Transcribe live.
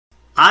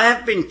I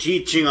have been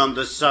teaching on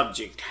the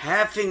subject,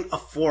 having a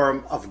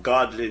form of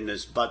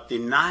godliness but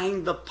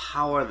denying the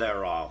power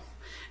thereof.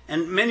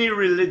 And many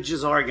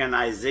religious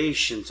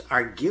organizations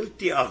are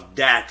guilty of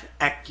that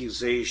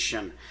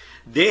accusation.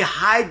 They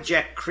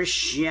hijack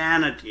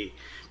Christianity,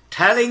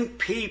 telling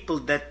people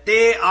that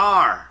they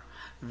are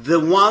the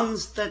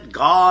ones that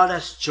God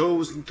has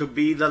chosen to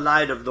be the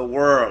light of the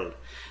world.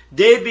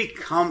 They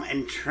become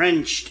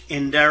entrenched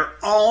in their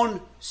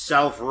own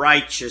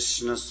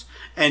self-righteousness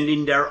and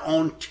in their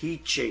own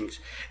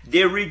teachings.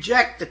 They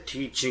reject the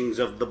teachings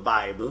of the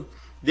Bible.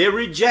 They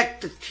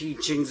reject the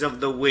teachings of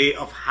the way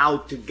of how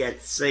to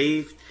get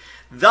saved.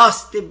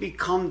 Thus they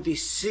become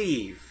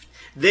deceived.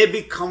 They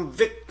become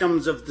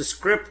victims of the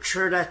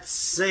scripture that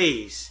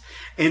says,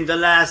 "In the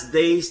last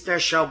days there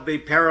shall be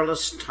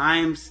perilous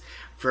times,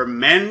 for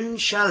men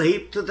shall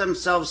heap to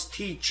themselves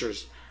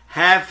teachers,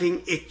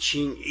 having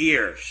itching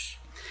ears."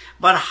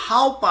 But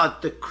how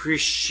about the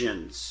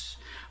Christians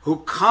who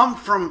come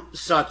from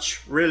such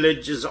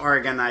religious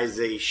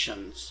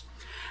organizations?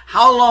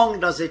 How long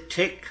does it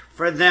take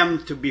for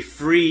them to be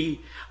free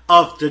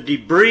of the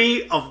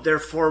debris of their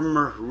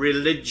former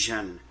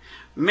religion?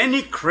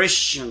 Many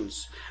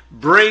Christians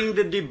bring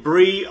the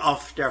debris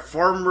of their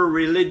former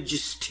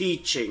religious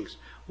teachings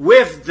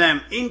with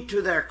them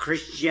into their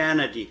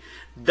Christianity.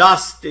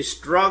 Thus they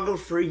struggle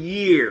for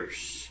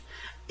years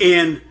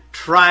in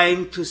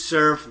trying to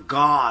serve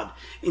God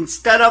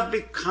instead of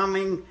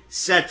becoming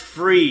set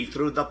free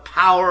through the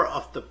power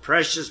of the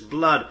precious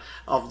blood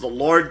of the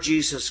Lord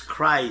Jesus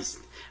Christ.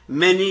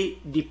 Many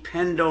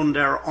depend on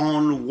their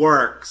own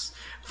works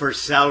for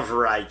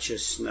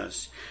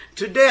self-righteousness.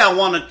 Today I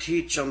want to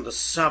teach on the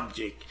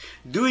subject,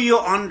 do you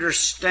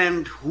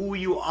understand who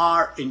you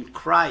are in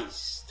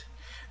Christ?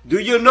 Do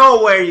you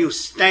know where you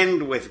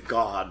stand with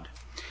God?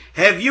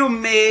 Have you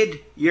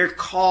made your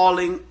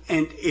calling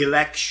and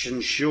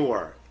election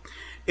sure?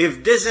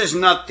 If this is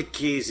not the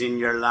case in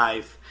your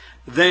life,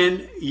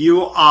 then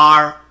you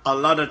are a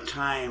lot of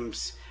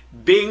times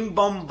being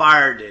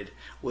bombarded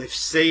with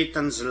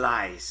Satan's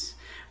lies.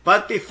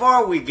 But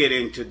before we get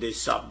into this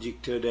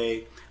subject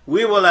today,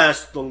 we will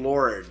ask the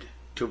Lord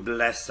to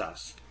bless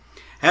us.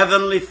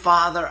 Heavenly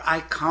Father,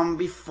 I come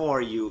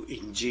before you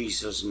in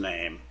Jesus'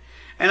 name.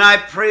 And I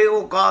pray,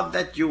 O God,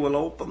 that you will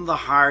open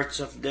the hearts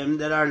of them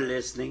that are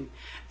listening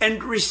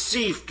and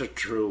receive the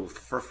truth.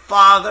 For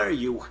Father,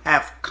 you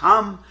have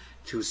come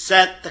to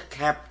set the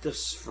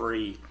captives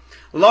free.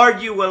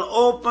 Lord, you will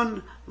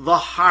open the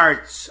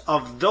hearts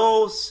of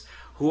those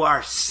who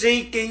are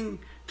seeking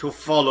to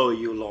follow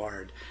you,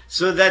 Lord,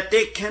 so that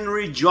they can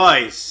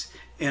rejoice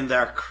in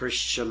their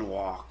Christian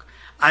walk.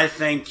 I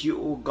thank you,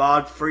 O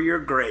God, for your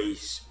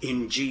grace.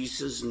 In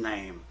Jesus'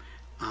 name,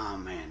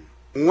 amen.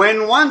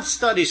 When one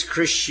studies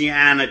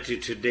Christianity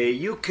today,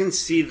 you can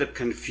see the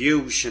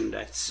confusion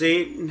that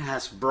Satan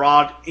has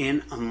brought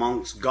in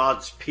amongst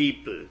God's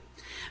people.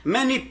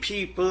 Many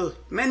people,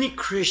 many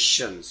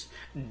Christians,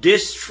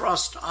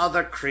 distrust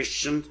other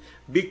Christians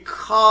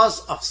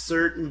because of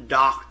certain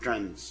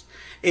doctrines.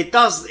 It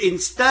does,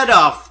 instead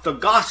of the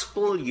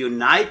gospel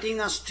uniting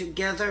us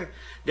together,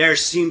 there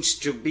seems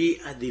to be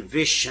a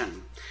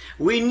division.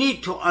 We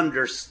need to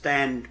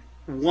understand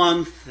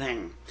one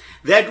thing,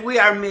 that we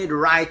are made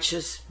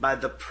righteous by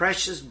the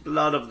precious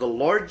blood of the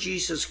Lord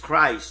Jesus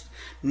Christ,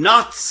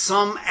 not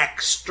some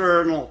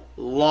external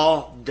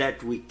law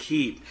that we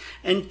keep.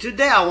 And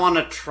today I want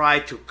to try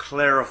to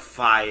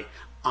clarify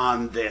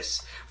on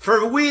this.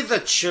 For we, the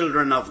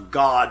children of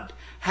God,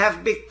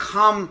 have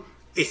become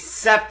a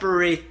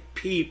separate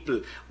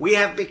people. We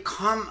have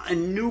become a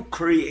new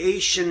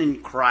creation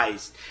in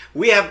Christ.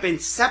 We have been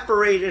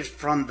separated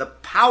from the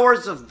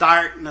powers of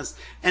darkness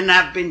and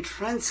have been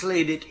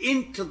translated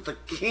into the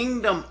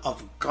kingdom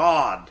of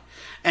God.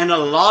 And a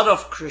lot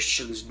of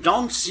Christians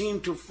don't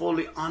seem to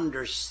fully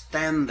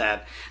understand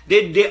that.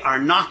 They are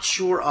not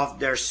sure of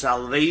their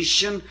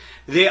salvation.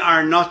 They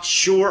are not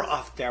sure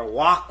of their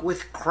walk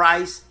with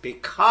Christ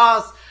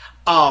because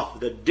of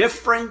the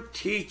different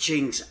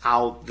teachings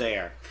out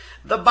there.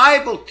 The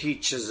Bible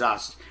teaches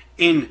us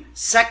in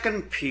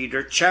 2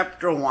 Peter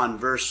chapter 1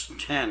 verse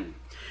 10,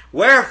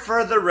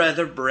 "Wherefore the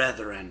rather,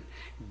 brethren,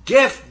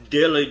 give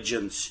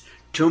diligence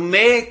to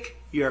make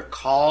your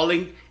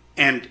calling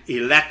and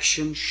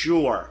election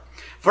sure.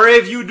 For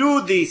if you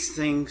do these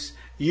things,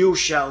 you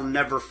shall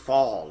never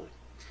fall."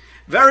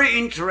 Very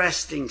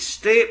interesting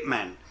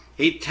statement.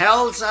 He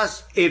tells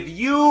us if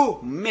you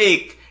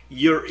make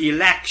your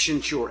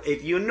election sure,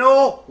 if you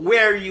know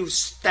where you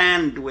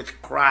stand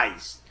with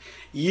Christ,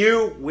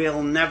 you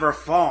will never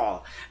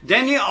fall.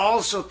 Then he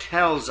also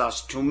tells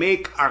us to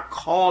make our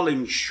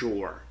calling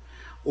sure.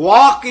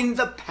 Walk in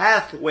the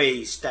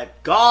pathways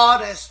that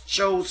God has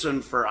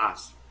chosen for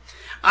us.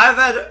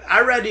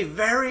 I read a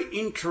very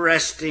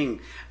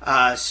interesting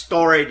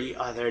story the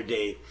other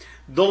day.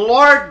 The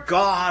Lord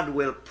God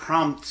will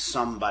prompt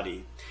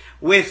somebody.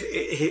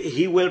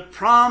 He will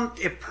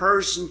prompt a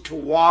person to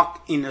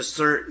walk in a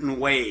certain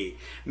way.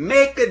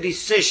 Make a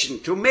decision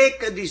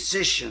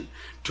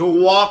to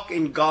walk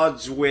in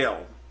God's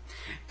will.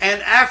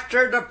 and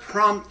after the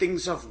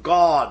promptings of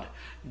God,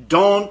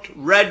 don't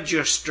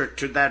register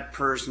to that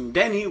person,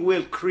 then he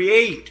will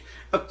create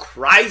a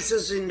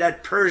crisis in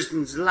that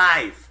person's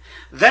life.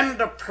 Then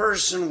the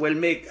person will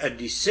make a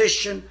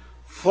decision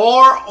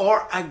for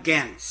or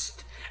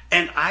against.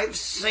 And I've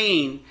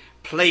seen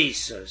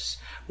places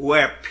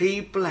where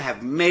people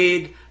have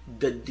made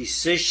the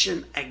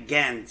decision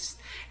against.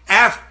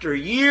 After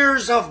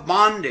years of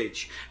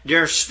bondage,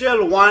 they're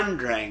still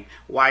wondering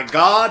why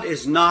God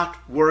is not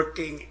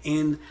working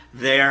in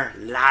their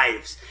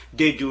lives.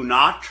 They do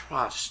not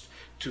trust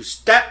to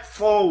step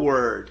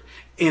forward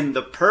in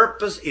the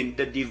purpose, in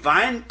the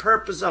divine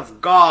purpose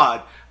of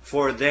God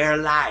for their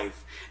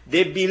life.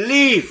 They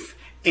believe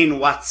in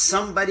what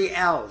somebody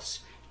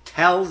else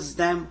tells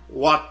them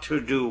what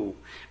to do.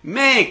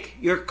 Make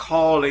your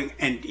calling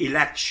and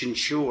election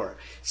sure.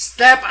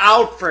 Step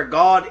out for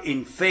God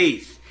in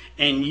faith,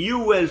 and you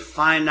will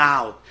find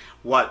out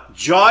what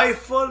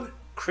joyful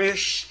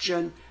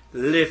Christian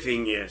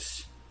living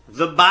is.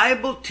 The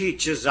Bible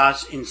teaches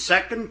us in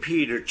 2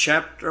 Peter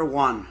chapter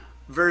 1,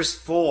 verse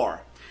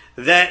 4,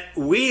 that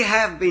we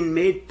have been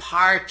made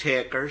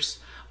partakers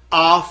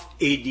of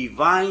a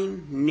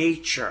divine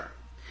nature.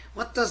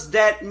 What does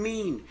that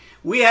mean?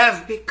 We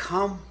have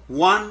become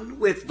one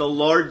with the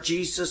Lord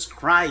Jesus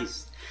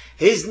Christ.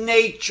 His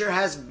nature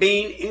has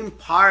been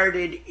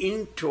imparted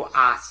into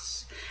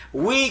us.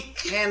 We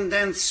can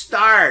then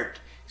start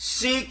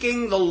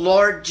seeking the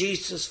Lord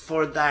Jesus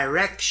for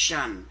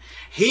direction.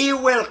 He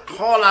will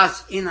call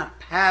us in a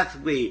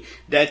pathway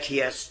that he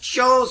has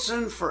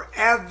chosen for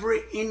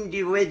every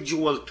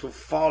individual to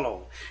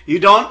follow. You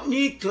don't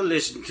need to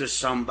listen to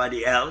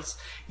somebody else.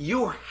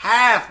 You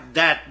have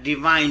that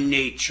divine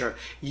nature.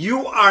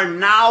 You are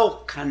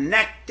now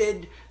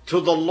connected to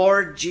the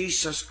Lord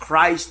Jesus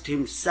Christ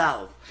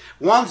himself.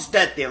 Once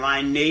that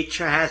divine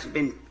nature has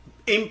been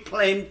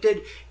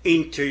implanted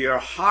into your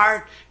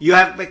heart, you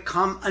have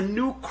become a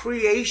new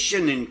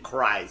creation in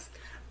Christ.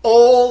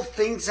 All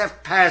things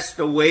have passed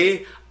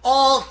away.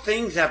 All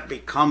things have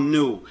become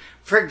new.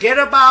 Forget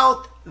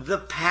about the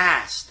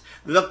past.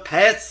 The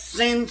past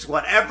sins,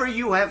 whatever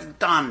you have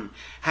done,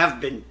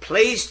 have been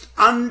placed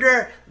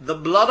under the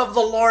blood of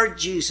the Lord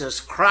Jesus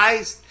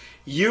Christ.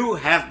 You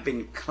have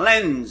been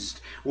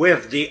cleansed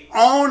with the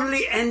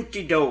only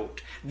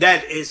antidote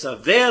that is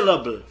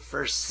available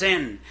for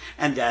sin.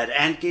 And that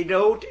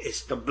antidote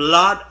is the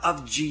blood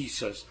of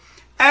Jesus.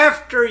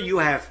 After you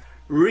have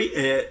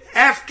received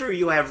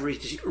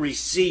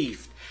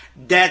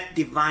that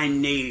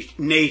divine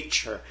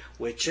nature,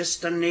 which is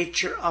the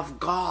nature of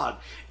God,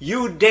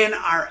 you then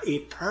are a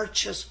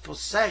purchased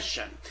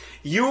possession.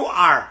 You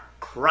are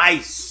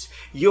Christ.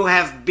 You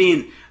have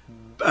been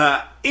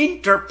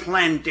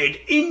interplanted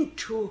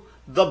into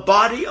the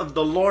body of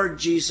the Lord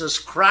Jesus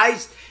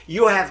Christ.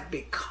 You have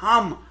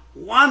become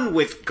one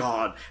with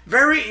God.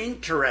 Very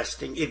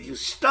interesting. If you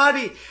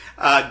study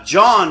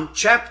John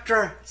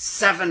chapter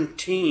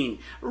 17,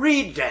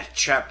 read that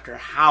chapter,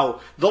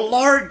 how the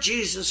Lord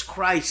Jesus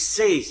Christ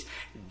says,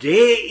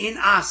 "They in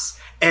us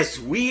as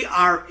we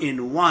are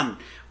in one."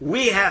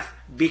 We have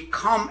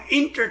become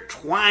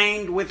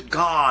intertwined with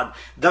God.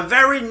 The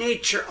very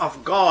nature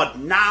of God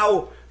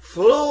now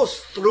flows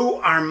through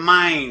our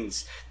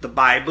minds. The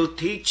Bible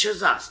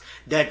teaches us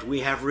that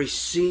we have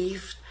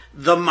received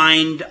the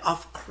mind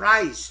of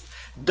Christ.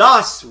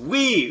 Thus,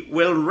 we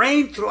will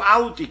reign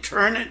throughout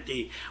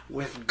eternity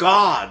with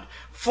God,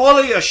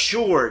 fully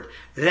assured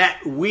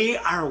that we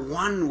are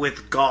one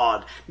with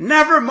God,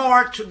 never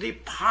more to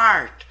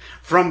depart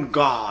from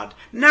God,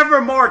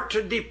 never more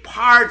to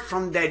depart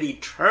from that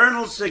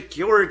eternal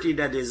security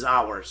that is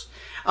ours.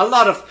 A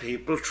lot of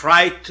people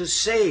try to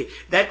say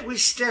that we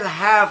still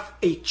have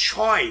a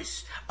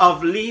choice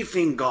of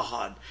leaving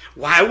God.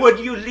 Why would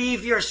you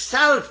leave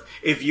yourself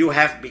if you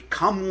have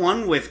become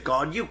one with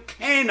God? You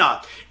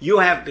cannot. You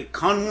have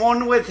become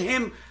one with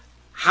him.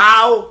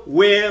 How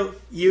will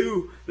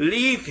you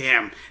leave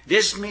him?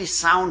 This may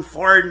sound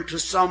foreign to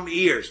some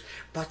ears,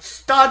 but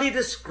study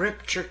the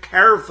scripture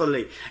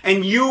carefully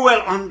and you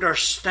will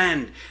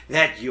understand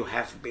that you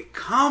have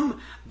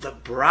become the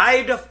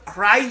bride of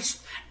Christ.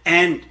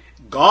 And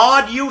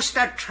God used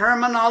that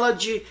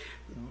terminology.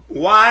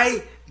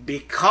 Why?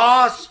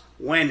 Because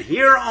when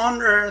here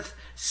on earth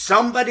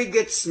somebody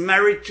gets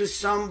married to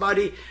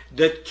somebody,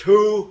 the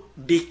two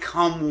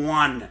become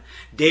one.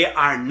 They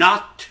are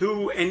not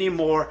two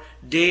anymore.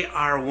 They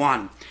are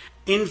one.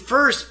 In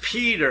 1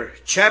 Peter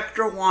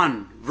chapter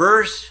 1,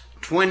 verse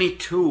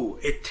 22,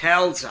 it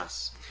tells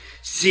us,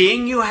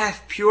 "Seeing you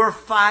have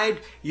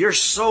purified your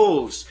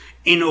souls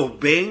in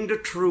obeying the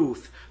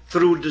truth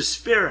through the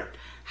Spirit."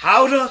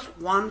 How does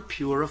one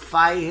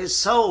purify his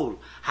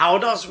soul? How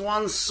does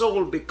one's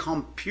soul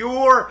become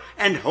pure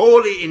and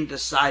holy in the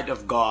sight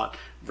of God?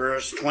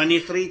 Verse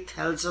 23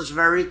 tells us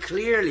very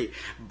clearly,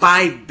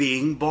 by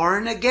being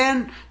born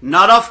again,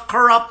 not of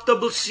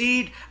corruptible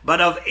seed,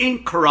 but of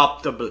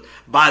incorruptible,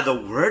 by the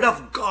word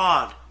of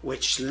God,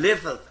 which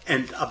liveth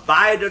and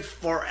abideth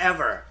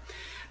forever.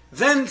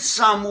 Then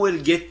some will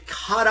get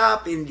caught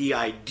up in the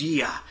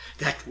idea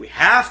that we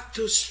have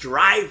to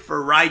strive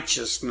for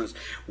righteousness.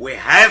 We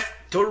have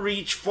to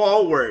reach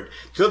forward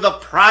to the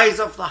prize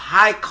of the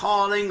high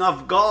calling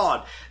of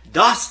God.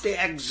 Thus they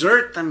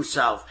exert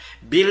themselves,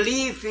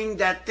 believing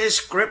that this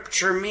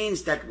scripture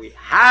means that we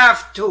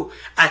have to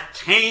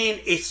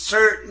attain a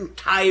certain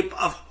type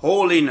of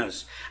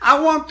holiness. I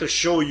want to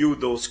show you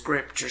those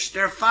scriptures.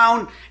 They're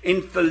found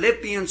in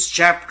Philippians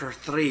chapter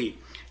 3.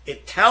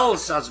 It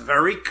tells us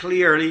very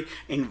clearly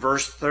in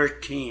verse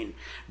 13,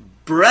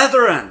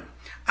 "Brethren,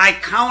 I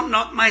count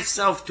not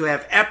myself to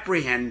have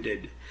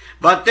apprehended,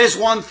 but this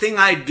one thing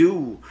I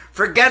do,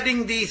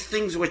 forgetting these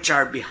things which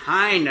are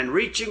behind and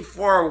reaching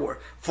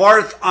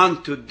forth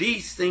unto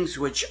these things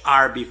which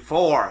are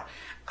before,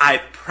 I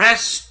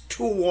press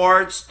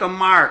towards the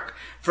mark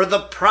for the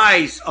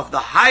prize of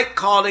the high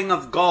calling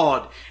of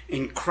God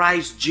in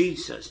Christ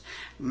Jesus."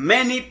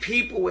 Many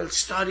people will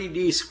study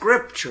these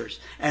scriptures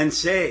and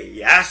say,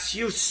 yes,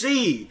 you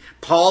see,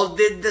 Paul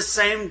did the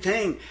same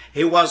thing.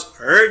 He was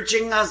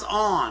urging us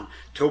on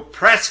to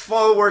press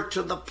forward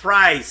to the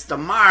prize, the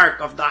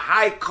mark of the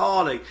high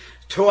calling,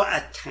 to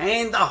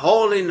attain the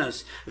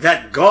holiness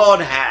that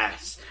God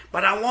has.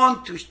 But I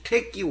want to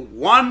take you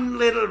one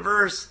little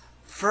verse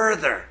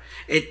further.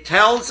 It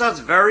tells us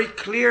very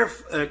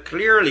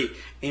clearly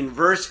in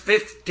verse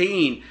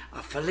 15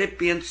 of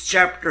Philippians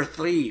chapter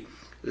 3,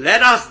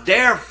 "Let us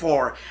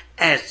therefore,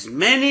 as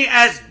many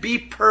as be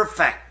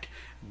perfect,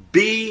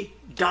 be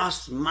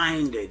thus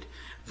minded."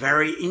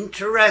 Very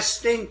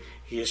interesting.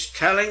 He is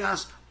telling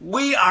us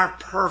we are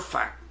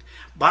perfect.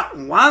 But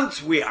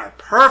once we are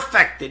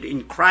perfected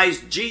in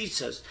Christ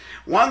Jesus,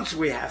 once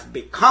we have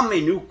become a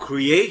new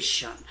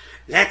creation,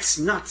 let's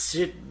not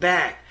sit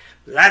back.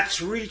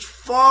 Let's reach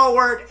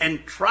forward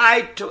and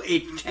try to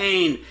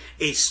attain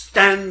a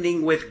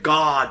standing with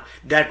God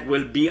that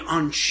will be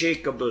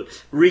unshakable,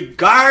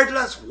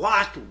 regardless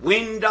what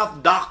wind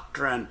of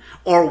doctrine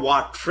or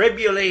what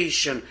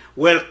tribulation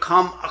will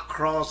come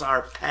across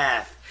our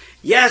path.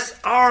 Yes,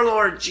 our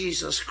Lord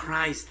Jesus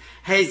Christ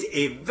has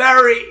a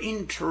very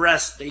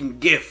interesting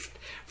gift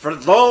for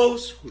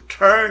those who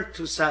turn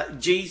to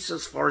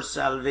Jesus for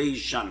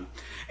salvation.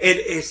 It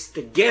is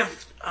the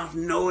gift of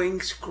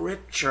knowing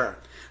Scripture.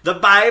 The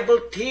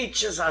Bible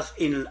teaches us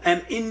in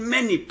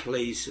many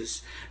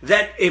places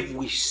that if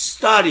we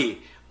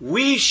study,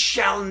 we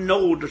shall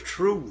know the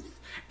truth,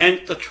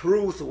 and the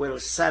truth will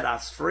set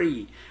us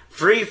free.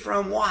 Free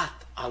from what?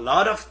 A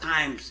lot of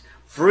times,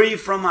 free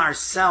from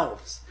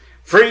ourselves,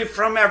 free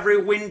from every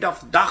wind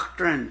of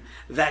doctrine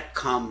that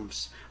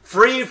comes,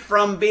 free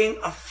from being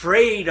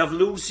afraid of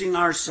losing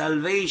our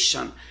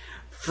salvation,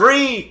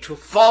 free to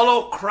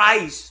follow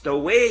Christ the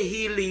way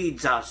He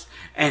leads us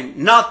and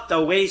not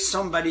the way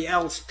somebody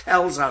else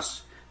tells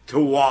us to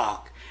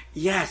walk.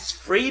 Yes,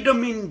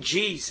 freedom in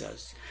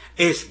Jesus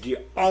is the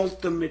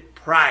ultimate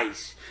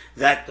prize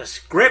that the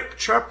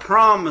Scripture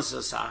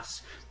promises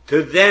us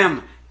to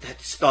them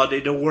that study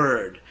the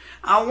Word.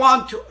 I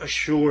want to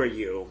assure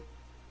you,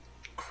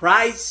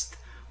 Christ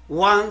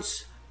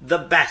wants the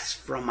best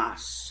from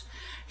us.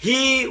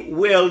 He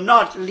will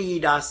not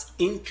lead us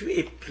into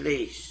a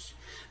place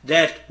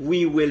that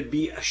we will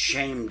be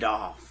ashamed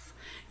of.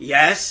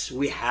 Yes,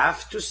 we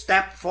have to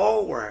step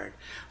forward.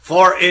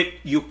 For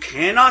you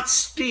cannot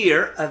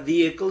steer a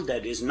vehicle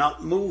that is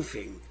not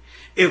moving.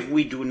 If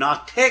we do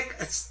not take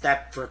a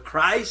step for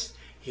Christ,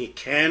 He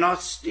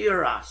cannot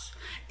steer us.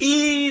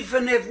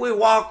 Even if we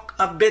walk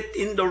a bit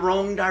in the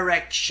wrong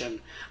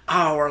direction,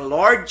 our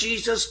Lord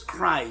Jesus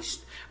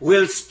Christ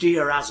will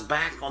steer us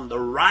back on the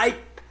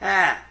right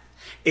path.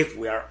 If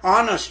we are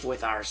honest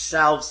with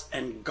ourselves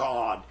and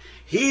God,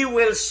 He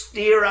will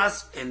steer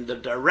us in the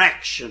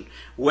direction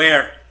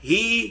where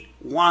He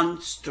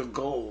wants to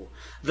go.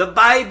 The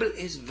Bible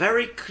is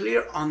very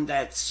clear on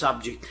that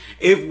subject.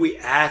 If we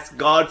ask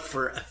God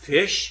for a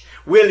fish,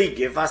 will He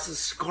give us a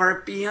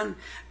scorpion?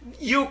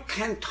 You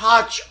can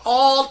touch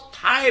all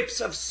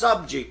types of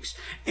subjects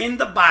in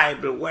the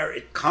Bible where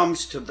it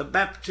comes to the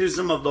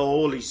baptism of the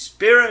Holy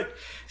Spirit,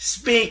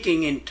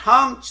 speaking in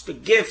tongues, the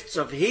gifts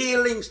of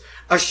healings,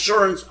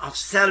 assurance of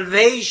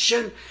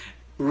salvation,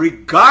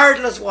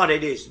 regardless what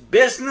it is,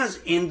 business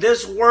in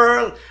this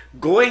world,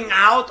 going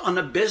out on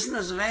a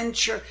business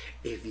venture.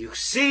 If you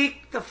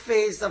seek the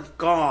face of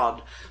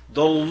God,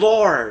 the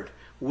Lord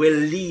will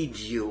lead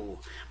you.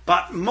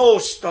 But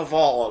most of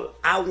all,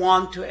 I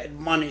want to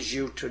admonish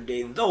you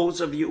today, those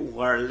of you who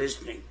are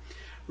listening,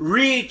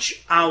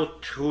 reach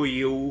out to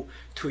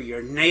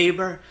your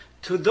neighbor,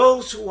 to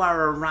those who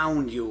are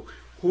around you,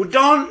 who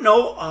don't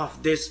know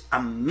of this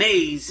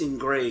amazing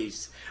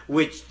grace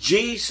which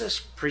Jesus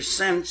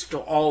presents to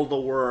all the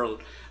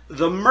world,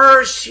 the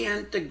mercy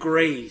and the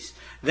grace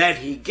that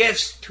He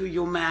gives to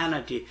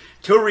humanity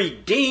to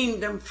redeem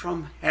them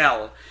from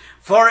hell.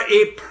 For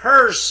a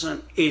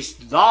person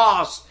is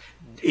lost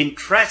in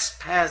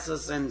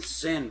trespasses and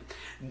sin.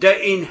 The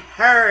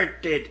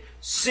inherited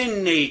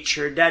sin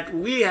nature that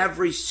we have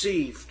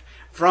received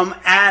from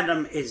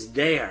Adam is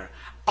there.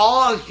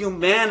 All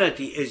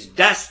humanity is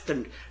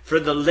destined for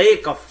the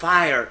lake of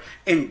fire,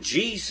 and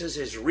Jesus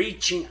is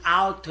reaching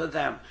out to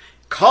them,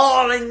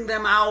 calling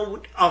them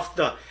out of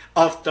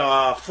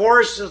the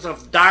forces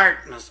of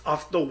darkness,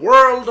 of the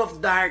world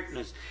of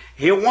darkness.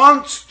 He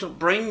wants to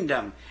bring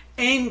them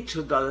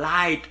into the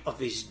light of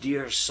his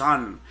dear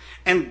Son.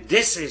 And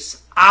this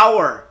is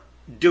our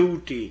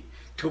duty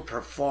to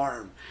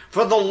perform.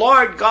 For the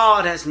Lord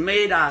God has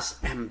made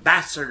us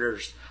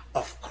ambassadors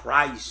of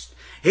Christ.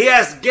 He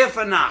has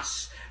given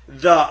us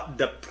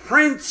the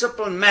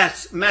principal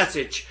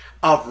message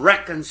of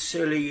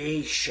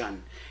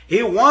reconciliation.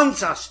 He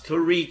wants us to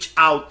reach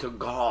out to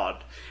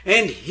God.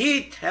 And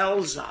he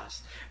tells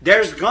us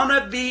there's going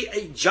to be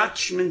a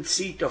judgment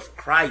seat of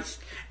Christ.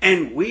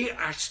 And we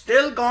are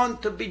still going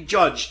to be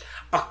judged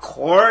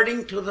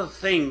according to the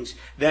things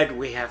that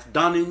we have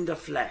done in the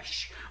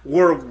flesh.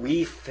 Were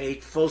we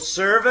faithful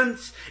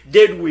servants?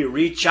 Did we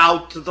reach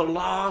out to the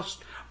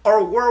lost?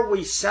 Or were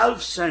we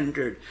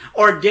self-centered?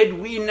 Or did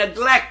we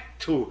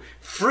neglect to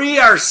free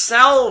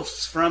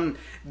ourselves from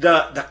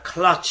the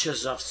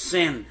clutches of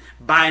sin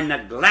by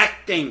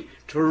neglecting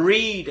to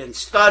read and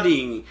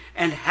studying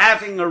and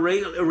having a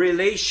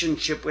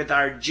relationship with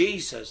our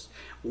Jesus?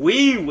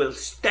 We will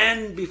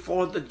stand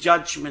before the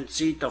judgment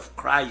seat of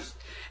Christ,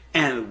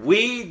 and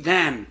we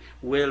then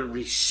will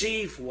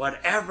receive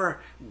whatever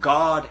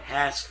God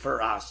has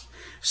for us.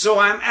 So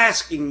I'm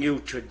asking you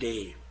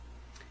today,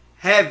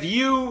 have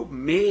you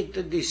made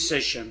the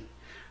decision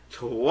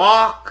to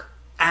walk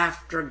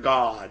after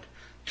God,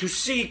 to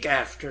seek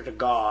after the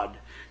God,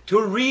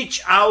 to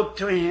reach out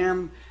to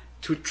him,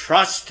 to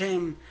trust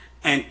him,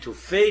 and to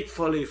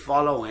faithfully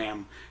follow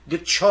him? The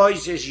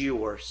choice is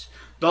yours.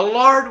 The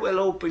Lord will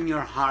open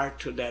your heart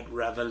to that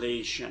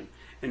revelation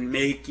and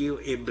make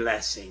you a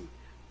blessing.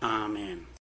 Amen.